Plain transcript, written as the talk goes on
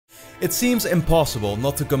It seems impossible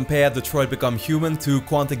not to compare Detroit Become Human to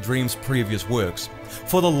Quantic Dream's previous works.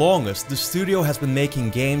 For the longest, the studio has been making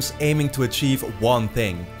games aiming to achieve one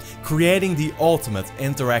thing: creating the ultimate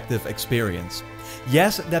interactive experience.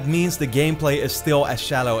 Yes, that means the gameplay is still as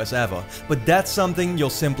shallow as ever, but that's something you'll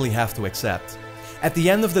simply have to accept. At the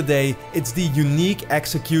end of the day, it's the unique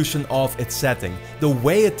execution of its setting, the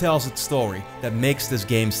way it tells its story, that makes this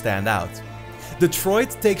game stand out. Detroit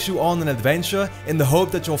takes you on an adventure in the hope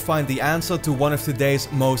that you'll find the answer to one of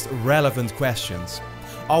today's most relevant questions.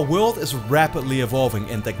 Our world is rapidly evolving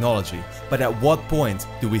in technology, but at what point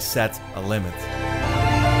do we set a limit?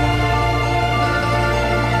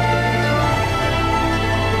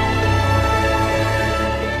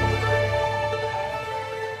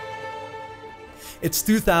 It's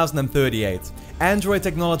 2038. Android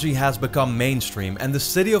technology has become mainstream and the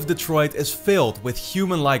city of Detroit is filled with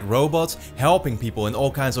human-like robots helping people in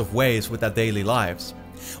all kinds of ways with their daily lives.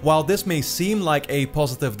 While this may seem like a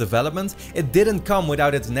positive development, it didn't come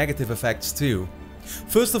without its negative effects too.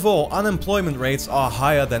 First of all, unemployment rates are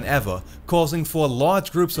higher than ever, causing for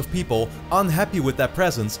large groups of people unhappy with their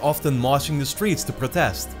presence often marching the streets to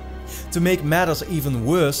protest. To make matters even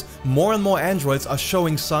worse, more and more androids are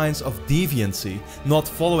showing signs of deviancy, not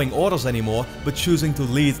following orders anymore but choosing to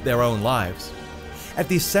lead their own lives. At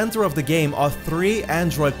the center of the game are 3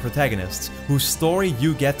 android protagonists whose story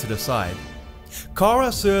you get to decide. Kara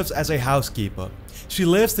serves as a housekeeper. She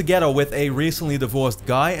lives together with a recently divorced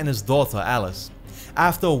guy and his daughter Alice.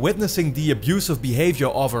 After witnessing the abusive behavior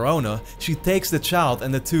of her owner, she takes the child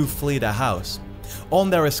and the two flee their house. On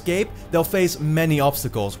their escape, they'll face many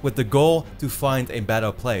obstacles with the goal to find a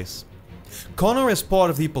better place. Connor is part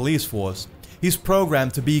of the police force. He's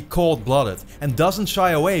programmed to be cold-blooded and doesn't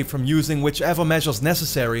shy away from using whichever measures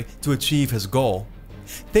necessary to achieve his goal.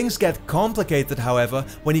 Things get complicated, however,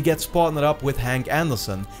 when he gets partnered up with Hank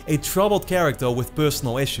Anderson, a troubled character with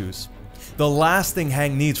personal issues. The last thing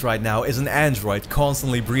Hank needs right now is an android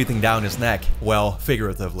constantly breathing down his neck, well,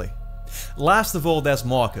 figuratively. Last of all, there's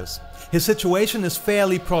Marcus. His situation is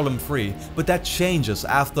fairly problem-free, but that changes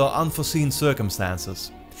after unforeseen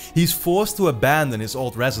circumstances. He's forced to abandon his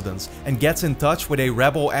old residence and gets in touch with a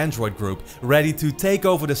rebel android group ready to take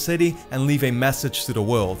over the city and leave a message to the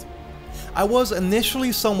world. I was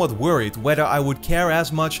initially somewhat worried whether I would care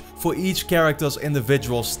as much for each character's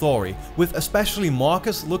individual story, with especially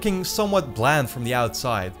Marcus looking somewhat bland from the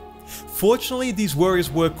outside. Fortunately, these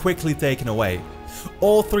worries were quickly taken away.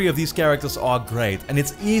 All 3 of these characters are great, and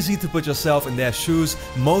it's easy to put yourself in their shoes,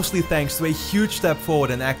 mostly thanks to a huge step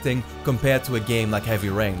forward in acting compared to a game like Heavy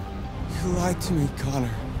Rain. You lied to me,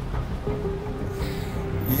 Connor.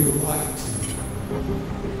 You lied to me.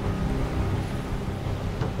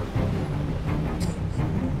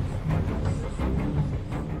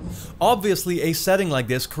 Obviously, a setting like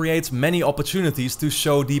this creates many opportunities to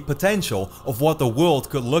show the potential of what the world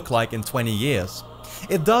could look like in 20 years.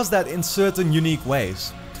 It does that in certain unique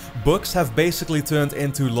ways. Books have basically turned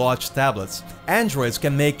into large tablets. Androids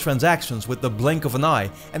can make transactions with the blink of an eye,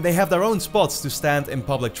 and they have their own spots to stand in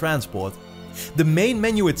public transport. The main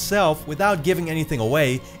menu itself, without giving anything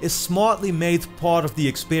away, is smartly made part of the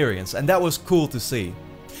experience, and that was cool to see.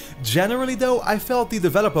 Generally though, I felt the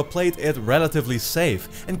developer played it relatively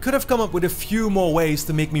safe and could have come up with a few more ways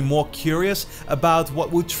to make me more curious about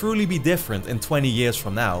what would truly be different in 20 years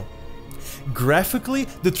from now. Graphically,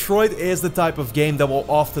 Detroit is the type of game that will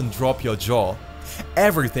often drop your jaw.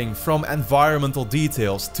 Everything from environmental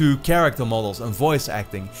details to character models and voice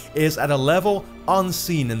acting is at a level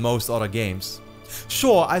unseen in most other games.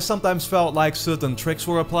 Sure, I sometimes felt like certain tricks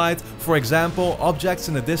were applied. For example, objects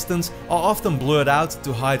in the distance are often blurred out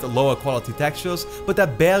to hide lower quality textures, but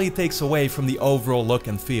that barely takes away from the overall look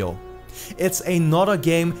and feel. It's another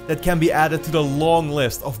game that can be added to the long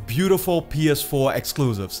list of beautiful PS4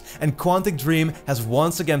 exclusives, and Quantic Dream has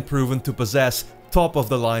once again proven to possess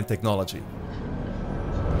top-of-the-line technology.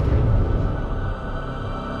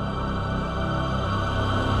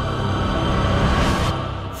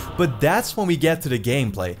 But that's when we get to the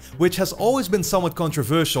gameplay, which has always been somewhat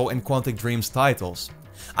controversial in Quantic Dream's titles.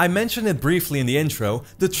 I mentioned it briefly in the intro,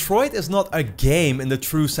 Detroit is not a game in the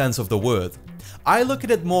true sense of the word. I look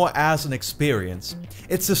at it more as an experience.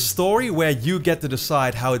 It's a story where you get to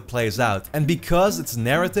decide how it plays out, and because its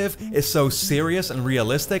narrative is so serious and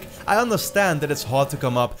realistic, I understand that it's hard to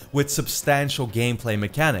come up with substantial gameplay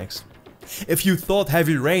mechanics. If you thought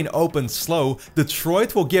Heavy Rain opened slow,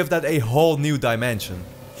 Detroit will give that a whole new dimension.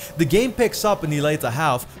 The game picks up in the later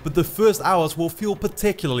half, but the first hours will feel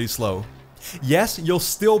particularly slow. Yes, you'll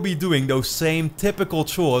still be doing those same typical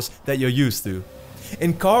chores that you're used to.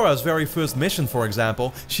 In Kara's very first mission, for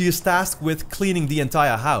example, she is tasked with cleaning the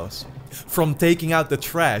entire house. From taking out the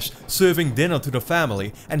trash, serving dinner to the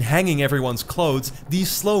family, and hanging everyone's clothes,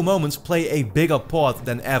 these slow moments play a bigger part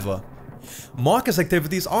than ever. Marcus'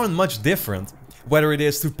 activities aren't much different, whether it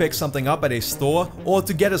is to pick something up at a store or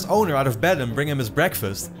to get his owner out of bed and bring him his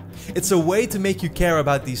breakfast. It's a way to make you care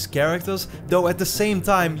about these characters, though at the same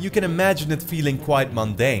time you can imagine it feeling quite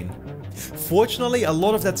mundane. Fortunately, a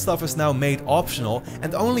lot of that stuff is now made optional,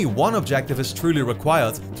 and only one objective is truly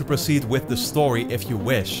required to proceed with the story if you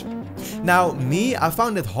wish. Now, I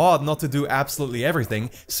found it hard not to do absolutely everything,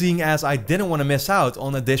 seeing as I didn't want to miss out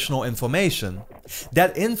on additional information.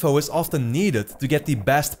 That info is often needed to get the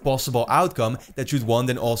best possible outcome that you'd want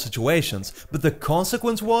in all situations, but the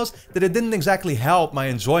consequence was that it didn't exactly help my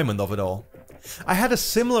enjoyment of it all. I had a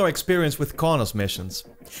similar experience with Connor's missions.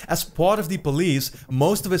 As part of the police,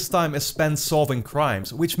 most of his time is spent solving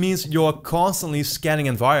crimes, which means you're constantly scanning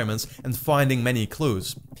environments and finding many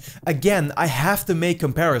clues. Again, I have to make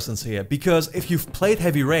comparisons here, because if you've played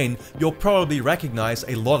Heavy Rain, you'll probably recognize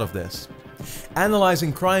a lot of this.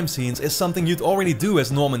 Analyzing crime scenes is something you'd already do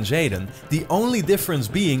as Norman Jayden, the only difference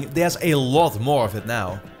being there's a lot more of it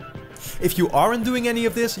now. If you aren't doing any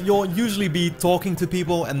of this, you'll usually be talking to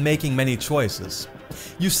people and making many choices.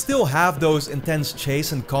 You still have those intense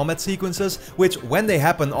chase and combat sequences, which when they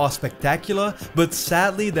happen are spectacular, but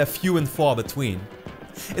sadly they're few and far between.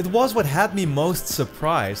 It was what had me most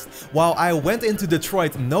surprised. While I went into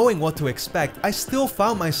Detroit knowing what to expect, I still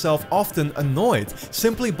found myself often annoyed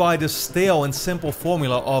simply by the stale and simple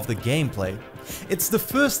formula of the gameplay. It's the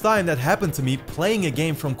first time that happened to me playing a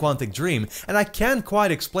game from Quantic Dream, and I can't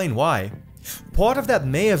quite explain why. Part of that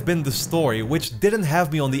may have been the story, which didn't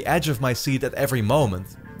have me on the edge of my seat at every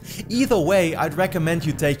moment. Either way, I'd recommend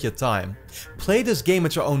you take your time. Play this game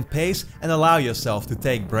at your own pace and allow yourself to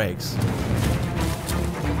take breaks.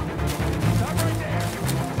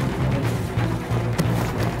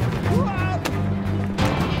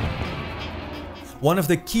 One of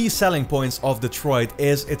the key selling points of Detroit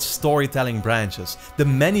is its storytelling branches, the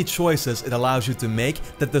many choices it allows you to make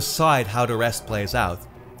that decide how the rest plays out.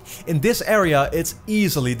 In this area, it's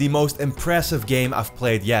easily the most impressive game I've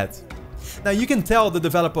played yet. Now you can tell the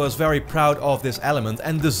developer is very proud of this element,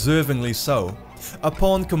 and deservingly so.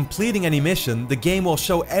 Upon completing any mission, the game will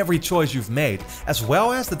show every choice you've made, as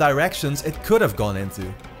well as the directions it could have gone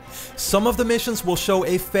into. Some of the missions will show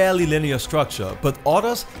a fairly linear structure, but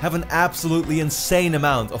others have an absolutely insane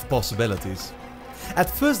amount of possibilities. At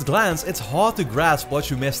first glance, it's hard to grasp what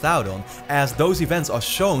you missed out on, as those events are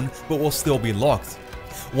shown but will still be locked.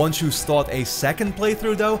 Once you start a second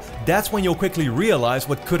playthrough though, that's when you'll quickly realize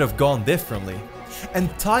what could have gone differently.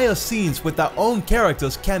 Entire scenes with their own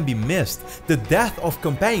characters can be missed. The death of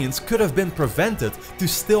companions could have been prevented to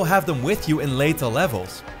still have them with you in later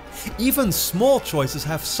levels. Even small choices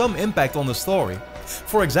have some impact on the story.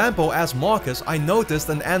 For example, as Marcus, I noticed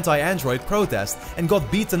an anti-android protest and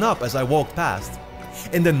got beaten up as I walked past.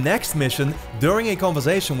 In the next mission, during a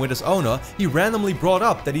conversation with his owner, he randomly brought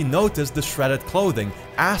up that he noticed the shredded clothing,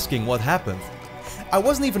 asking what happened. I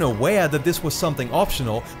wasn't even aware that this was something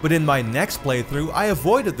optional, but in my next playthrough I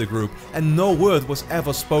avoided the group and no word was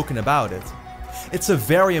ever spoken about it. It's a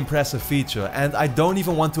very impressive feature, and I don't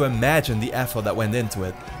even want to imagine the effort that went into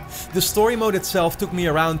it. The story mode itself took me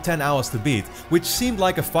around 10 hours to beat, which seemed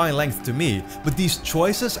like a fine length to me, but these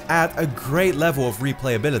choices add a great level of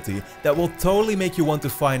replayability that will totally make you want to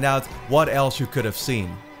find out what else you could have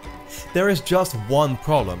seen. There is just one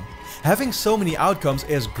problem. Having so many outcomes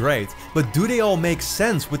is great, but do they all make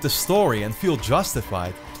sense with the story and feel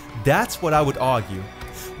justified? That's what I would argue.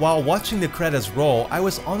 While watching the credits roll, I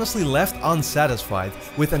was honestly left unsatisfied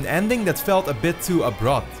with an ending that felt a bit too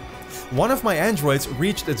abrupt. One of my androids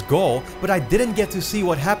reached its goal, but I didn't get to see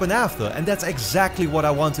what happened after, and that's exactly what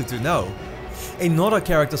I wanted to know. Another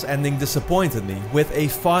character's ending disappointed me, with a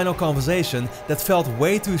final conversation that felt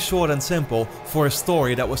way too short and simple for a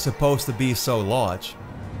story that was supposed to be so large.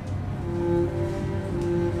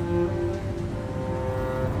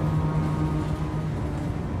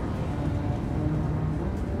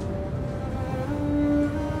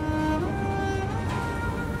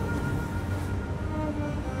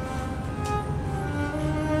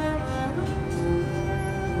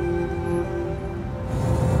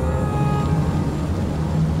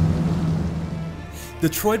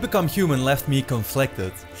 Detroit Become Human left me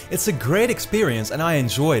conflicted. It's a great experience and I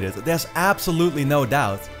enjoyed it, there's absolutely no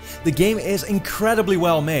doubt. The game is incredibly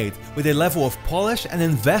well made, with a level of polish and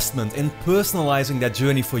investment in personalizing that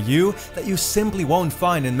journey for you that you simply won't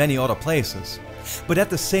find in many other places. But at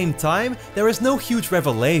the same time, there is no huge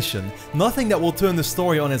revelation, nothing that will turn the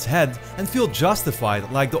story on its head and feel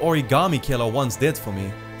justified like the Origami Killer once did for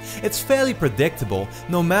me. It's fairly predictable,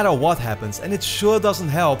 no matter what happens, and it sure doesn't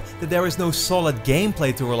help that there is no solid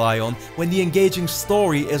gameplay to rely on when the engaging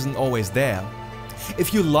story isn't always there.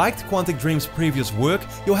 If you liked Quantic Dream's previous work,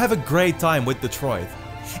 you'll have a great time with Detroit.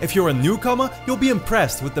 If you're a newcomer, you'll be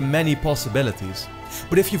impressed with the many possibilities.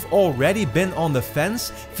 But if you've already been on the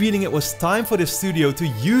fence, feeling it was time for the studio to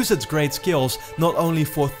use its great skills not only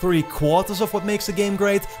for 3/4 of what makes a game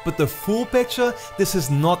great, but the full picture, this is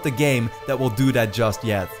not the game that will do that just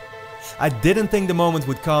yet. I didn't think the moment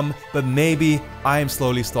would come, but maybe I am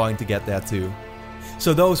slowly starting to get there too.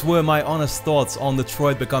 So those were my honest thoughts on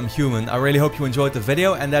Detroit Become Human. I really hope you enjoyed the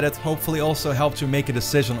video and that it hopefully also helped you make a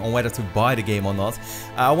decision on whether to buy the game or not.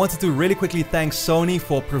 I wanted to really quickly thank Sony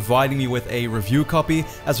for providing me with a review copy,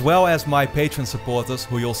 as well as my Patreon supporters,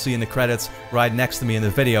 who you'll see in the credits right next to me in the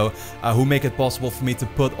video, who make it possible for me to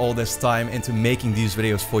put all this time into making these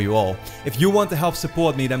videos for you all. If you want to help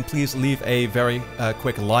support me, then please leave a very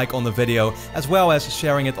quick like on the video, as well as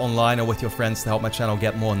sharing it online or with your friends to help my channel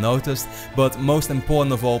get more noticed. But most important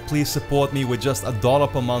of all, please support me with just $1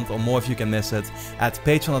 per month or more if you can miss it at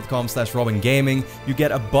patreon.com/RobinGaming. You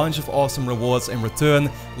get a bunch of awesome rewards in return,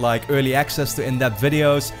 like early access to in-depth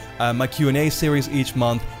videos, my Q&A series each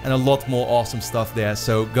month, and a lot more awesome stuff there,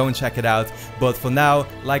 so go and check it out. But for now,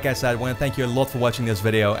 like I said, I want to thank you a lot for watching this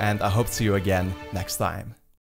video, and I hope to see you again next time.